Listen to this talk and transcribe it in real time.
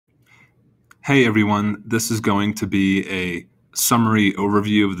Hey everyone, this is going to be a summary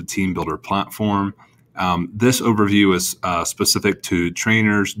overview of the TeamBuildr platform. This overview is specific to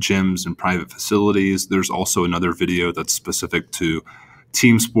trainers, gyms, and private facilities. There's also another video that's specific to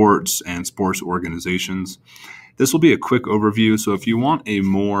team sports and sports organizations. This will be a quick overview, so if you want a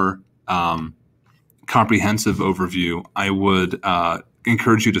more comprehensive overview, I would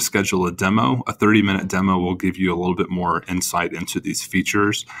encourage you to schedule a demo. A 30-minute demo will give you a little bit more insight into these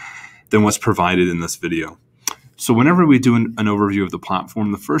features than what's provided in this video. So whenever we do an overview of the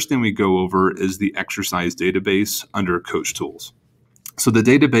platform, the first thing we go over is the exercise database under Coach Tools. So the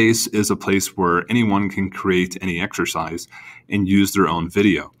database is a place where anyone can create any exercise and use their own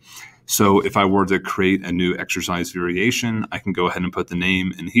video. So if I were to create a new exercise variation, I can go ahead and put the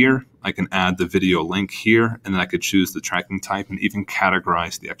name in here. I can add the video link here, and then I could choose the tracking type and even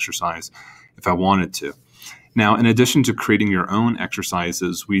categorize the exercise if I wanted to. Now, in addition to creating your own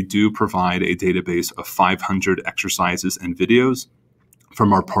exercises, we do provide a database of 500 exercises and videos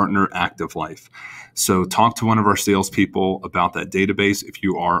from our partner, Active Life. So talk to one of our salespeople about that database if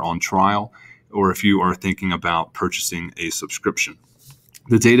you are on trial or if you are thinking about purchasing a subscription.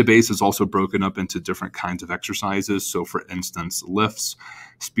 The database is also broken up into different kinds of exercises. So for instance, lifts,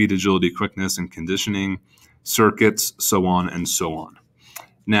 speed, agility, quickness, and conditioning, circuits, so on and so on.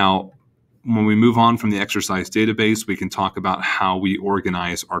 Now, when we move on from the exercise database, we can talk about how we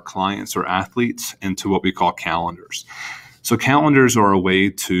organize our clients or athletes into what we call calendars. So calendars are a way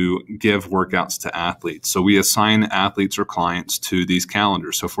to give workouts to athletes. So we assign athletes or clients to these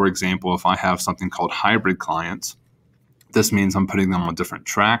calendars. So for example, if I have something called hybrid clients, this means I'm putting them on different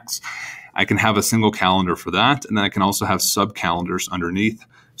tracks. I can have a single calendar for that, and then I can also have sub-calendars underneath.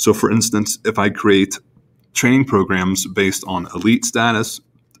 So for instance, if I create training programs based on elite status,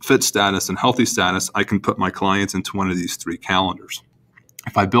 fit status, and healthy status, I can put my clients into one of these three calendars.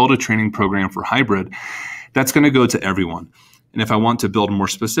 If I build a training program for hybrid, that's going to go to everyone. And if I want to build more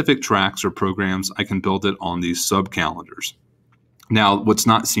specific tracks or programs, I can build it on these sub-calendars. Now, what's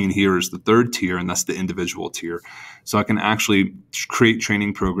not seen here is the third tier, and that's the individual tier. So I can actually create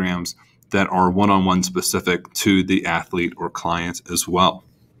training programs that are one-on-one specific to the athlete or client as well.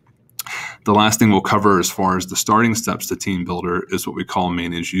 The last thing we'll cover as far as the starting steps to TeamBuildr is what we call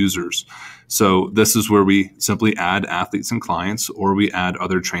manage users. So this is where we simply add athletes and clients, or we add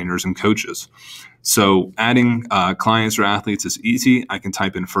other trainers and coaches. So adding clients or athletes is easy. I can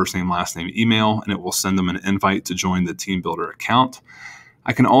type in first name, last name, email, and it will send them an invite to join the TeamBuildr account.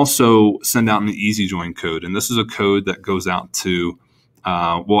 I can also send out an easy join code, and this is a code that goes out to,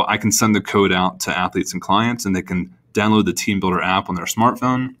 I can send the code out to athletes and clients, and they can download the TeamBuildr app on their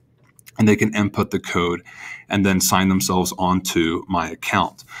smartphone, and they can input the code and then sign themselves onto my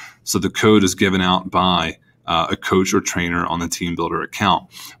account. So the code is given out by a coach or trainer on the TeamBuildr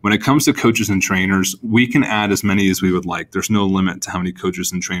account. When it comes to coaches and trainers, we can add as many as we would like. There's no limit to how many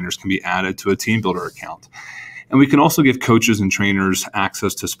coaches and trainers can be added to a TeamBuildr account. And we can also give coaches and trainers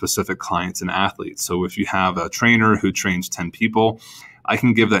access to specific clients and athletes. So if you have a trainer who trains 10 people, I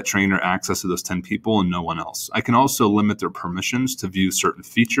can give that trainer access to those 10 people and no one else. I can also limit their permissions to view certain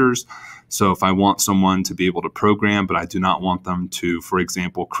features. So if I want someone to be able to program, but I do not want them to, for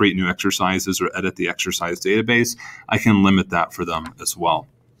example, create new exercises or edit the exercise database, I can limit that for them as well.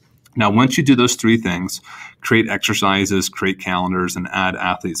 Now, once you do those three things, create exercises, create calendars, and add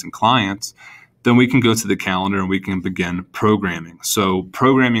athletes and clients, then we can go to the calendar and we can begin programming. So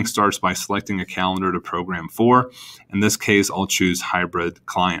programming starts by selecting a calendar to program for. In this case, I'll choose hybrid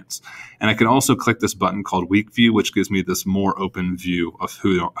clients. And I can also click this button called Week View, which gives me this more open view of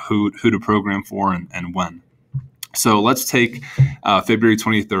who to program for and when. So let's take February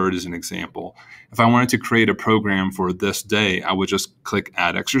 23rd as an example. If I wanted to create a program for this day, I would just click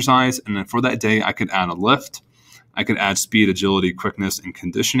Add Exercise. And then for that day, I could add a lift. I could add speed, agility, quickness, and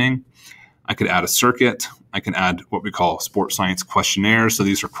conditioning. I could add a circuit. I can add what we call sports science questionnaires. So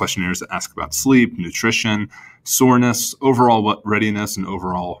these are questionnaires that ask about sleep, nutrition, soreness, overall readiness, and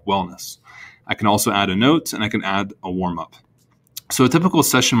overall wellness. I can also add a note, and I can add a warm-up. So a typical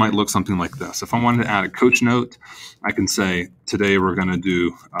session might look something like this. If I wanted to add a coach note, I can say, today we're going to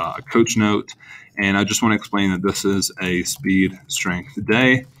do a coach note, and I just want to explain that this is a speed strength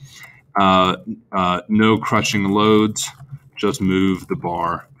day. No crushing loads, just move the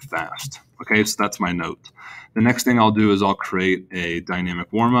bar fast. Okay, so that's my note. The next thing I'll do is I'll create a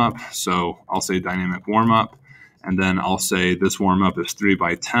dynamic warm-up. So I'll say dynamic warm-up, and then I'll say this warm-up is 3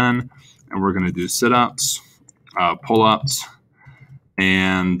 by 10, and we're going to do sit-ups, pull-ups,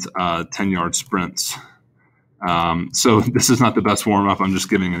 and 10-yard sprints. So this is not the best warm-up. I'm just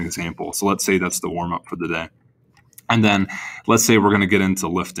giving an example. So let's say that's the warm-up for the day. And then let's say we're going to get into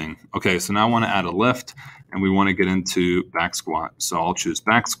lifting. Okay, so now I want to add a lift and we want to get into back squat. So I'll choose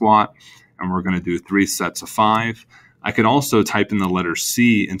back squat and we're going to do 3 sets of 5. I could also type in the letter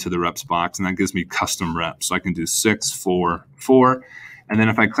C into the reps box and that gives me custom reps. So I can do 6, 4, 4. And then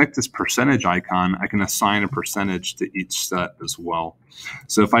if I click this percentage icon, I can assign a percentage to each set as well.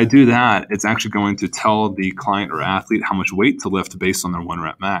 So if I do that, it's actually going to tell the client or athlete how much weight to lift based on their 1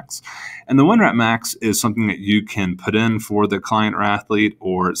 rep max. And the 1 rep max is something that you can put in for the client or athlete,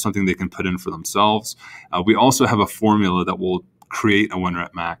 or it's something they can put in for themselves. We also have a formula that will create a 1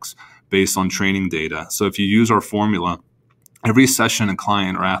 rep max based on training data. So if you use our formula, every session a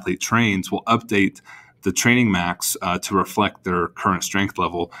client or athlete trains will update the training max to reflect their current strength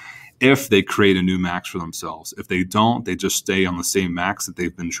level if they create a new max for themselves. If they don't, they just stay on the same max that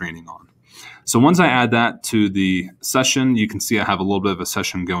they've been training on. So once I add that to the session, you can see I have a little bit of a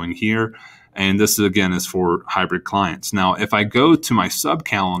session going here. And this, again, is for hybrid clients. Now, if I go to my sub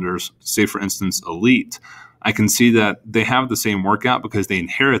calendars, say, for instance, Elite, I can see that they have the same workout because they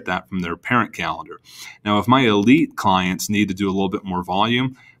inherit that from their parent calendar. Now, if my Elite clients need to do a little bit more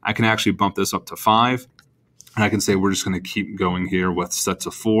volume, I can actually bump this up to 5. And I can say we're just going to keep going here with sets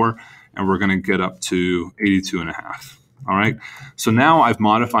of 4, and we're going to get up to 82.5. All right. So now I've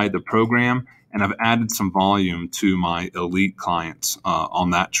modified the program, and I've added some volume to my Elite clients on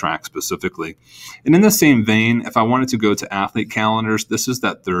that track specifically. And in the same vein, if I wanted to go to athlete calendars, this is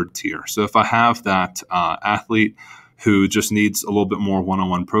that 3rd tier. So if I have that athlete who just needs a little bit more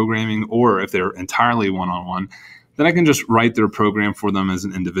one-on-one programming, or if they're entirely one-on-one, then I can just write their program for them as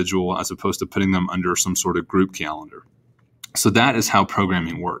an individual as opposed to putting them under some sort of group calendar. So that is how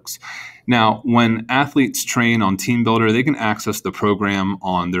programming works. Now, when athletes train on TeamBuildr, they can access the program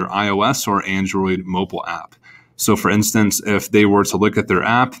on their iOS or Android mobile app. So for instance, if they were to look at their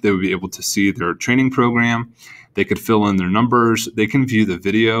app, they would be able to see their training program. They could fill in their numbers. They can view the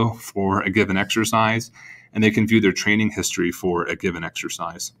video for a given exercise, and they can view their training history for a given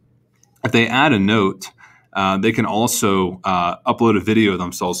exercise. If they add a note, they can also upload a video of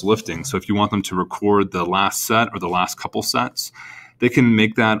themselves lifting. So if you want them to record the last set or the last couple sets, they can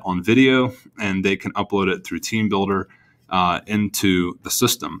make that on video and they can upload it through TeamBuildr into the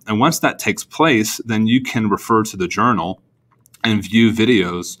system. And once that takes place, then you can refer to the journal and view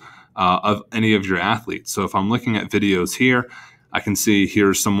videos of any of your athletes. So if I'm looking at videos here, I can see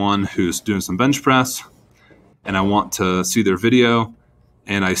here's someone who's doing some bench press and I want to see their video,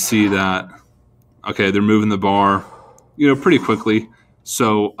 and I see that okay, they're moving the bar, pretty quickly.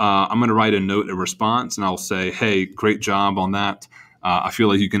 So I'm going to write a note, a response, and I'll say, hey, great job on that. I feel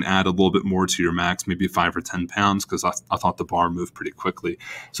like you can add a little bit more to your max, maybe 5 or 10 pounds, because I thought the bar moved pretty quickly.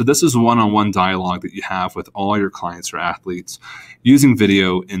 So this is one-on-one dialogue that you have with all your clients or athletes using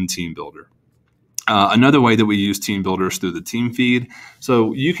video in TeamBuildr. Another way that we use TeamBuildr is through the team feed.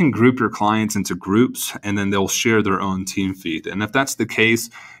 So you can group your clients into groups and then they'll share their own team feed. And if that's the case,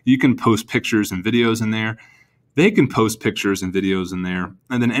 you can post pictures and videos in there. They can post pictures and videos in there.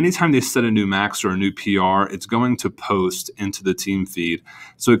 And then anytime they set a new max or a new PR, it's going to post into the team feed.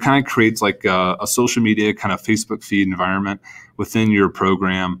 So it kind of creates like a social media kind of Facebook feed environment within your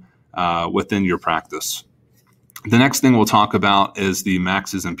program, within your practice. The next thing we'll talk about is the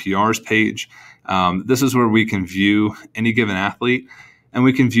maxes and PRs page. This is where we can view any given athlete and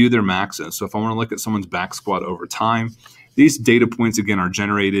we can view their maxes. So if I want to look at someone's back squat over time, these data points, again, are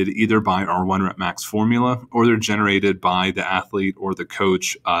generated either by our 1 rep max formula or they're generated by the athlete or the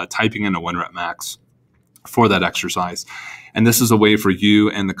coach typing in a 1 rep max for that exercise. And this is a way for you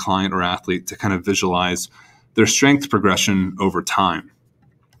and the client or athlete to kind of visualize their strength progression over time.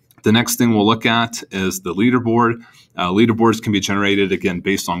 The next thing we'll look at is the leaderboard. Leaderboards can be generated, again,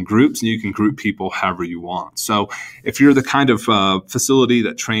 based on groups, and you can group people however you want. So if you're the kind of facility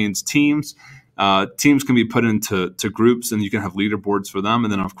that trains teams, teams can be put into groups, and you can have leaderboards for them.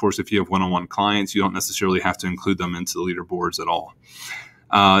 And then, of course, if you have one-on-one clients, you don't necessarily have to include them into the leaderboards at all.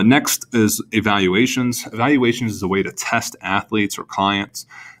 Next is evaluations. Evaluations is a way to test athletes or clients.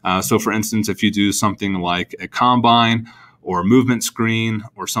 So, for instance, if you do something like a combine or a movement screen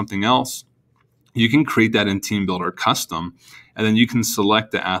or something else, you can create that in TeamBuildr custom, and then you can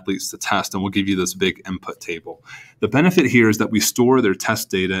select the athletes to test, and we'll give you this big input table. The benefit here is that we store their test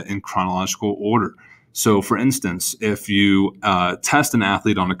data in chronological order. So for instance, if you test an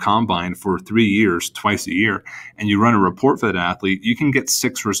athlete on a combine for 3 years, twice a year, and you run a report for that athlete, you can get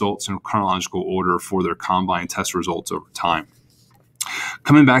 6 results in chronological order for their combine test results over time.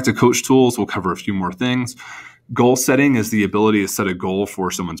 Coming back to coach tools, we'll cover a few more things. Goal setting is the ability to set a goal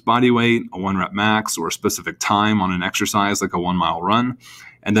for someone's body weight, a 1 rep max, or a specific time on an exercise like a 1 mile run.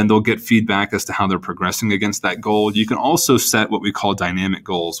 and then they'll get feedback as to how they're progressing against that goal. You can also set what we call dynamic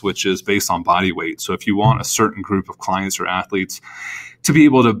goals, which is based on body weight. So if you want a certain group of clients or athletes to be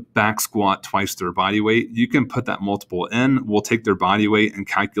able to back squat twice their body weight, you can put that multiple in. We'll take their body weight and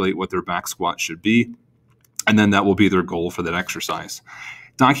calculate what their back squat should be, and then that will be their goal for that exercise.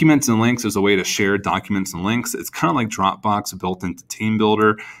 Documents and links is a way to share documents and links. It's kind of like Dropbox built into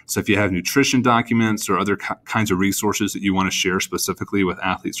TeamBuildr. So if you have nutrition documents or other kinds of resources that you want to share specifically with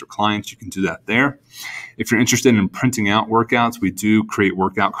athletes or clients, you can do that there. If you're interested in printing out workouts, we do create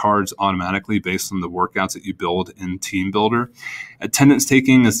workout cards automatically based on the workouts that you build in TeamBuildr. Attendance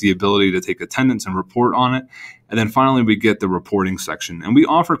taking is the ability to take attendance and report on it. And then finally, we get the reporting section. And we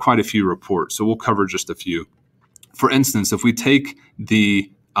offer quite a few reports, so we'll cover just a few. For instance, if we take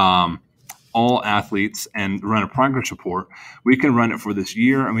the all athletes and run a progress report, we can run it for this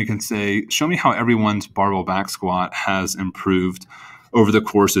year, and we can say, show me how everyone's barbell back squat has improved over the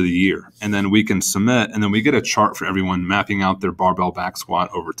course of the year. And then we can submit, and then we get a chart for everyone mapping out their barbell back squat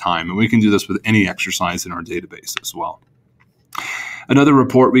over time. And we can do this with any exercise in our database as well. Another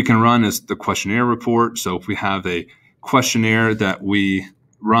report we can run is the questionnaire report. So if we have a questionnaire that we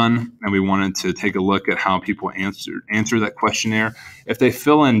run and we wanted to take a look at how people answer that questionnaire, if they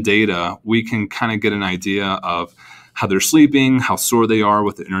fill in data, we can kind of get an idea of how they're sleeping, how sore they are,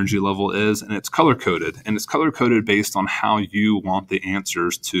 what the energy level is, and it's color-coded. And it's color-coded based on how you want the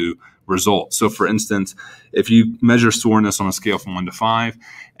answers to result. So for instance, if you measure soreness on a scale from 1 to 5,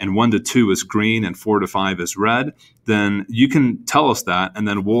 and 1 to 2 is green and 4 to 5 is red, then you can tell us that, and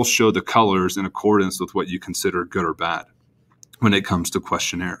then we'll show the colors in accordance with what you consider good or bad when it comes to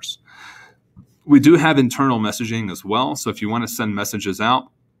questionnaires. We do have internal messaging as well. So if you want to send messages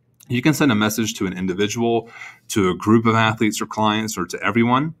out, you can send a message to an individual, to a group of athletes or clients, or to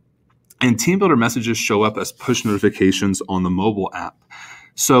everyone. And TeamBuildr messages show up as push notifications on the mobile app.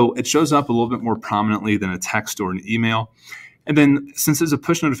 So it shows up a little bit more prominently than a text or an email. And then since it's a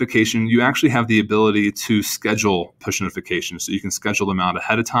push notification, you actually have the ability to schedule push notifications. So you can schedule them out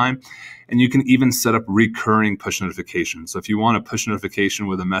ahead of time, and you can even set up recurring push notifications. So if you want a push notification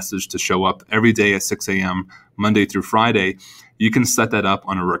with a message to show up every day at 6 a.m., Monday through Friday, you can set that up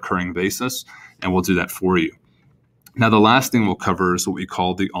on a recurring basis, and we'll do that for you. Now, the last thing we'll cover is what we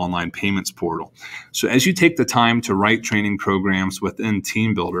call the online payments portal. So as you take the time to write training programs within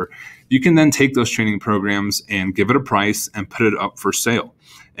TeamBuildr, you can then take those training programs and give it a price and put it up for sale.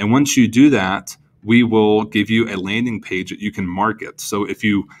 And once you do that, we will give you a landing page that you can market. So if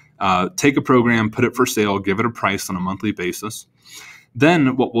you take a program, put it for sale, give it a price on a monthly basis,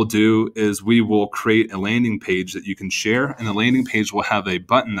 then what we'll do is we will create a landing page that you can share, and the landing page will have a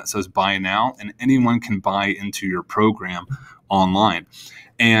button that says buy now, and anyone can buy into your program online.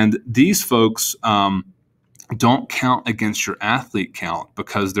 And these folks don't count against your athlete count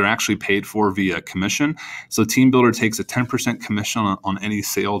because they're actually paid for via commission. So TeamBuildr takes a 10% commission on any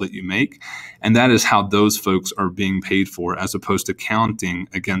sale that you make, and that is how those folks are being paid for, as opposed to counting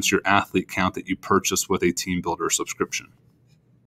against your athlete count that you purchase with a TeamBuildr subscription.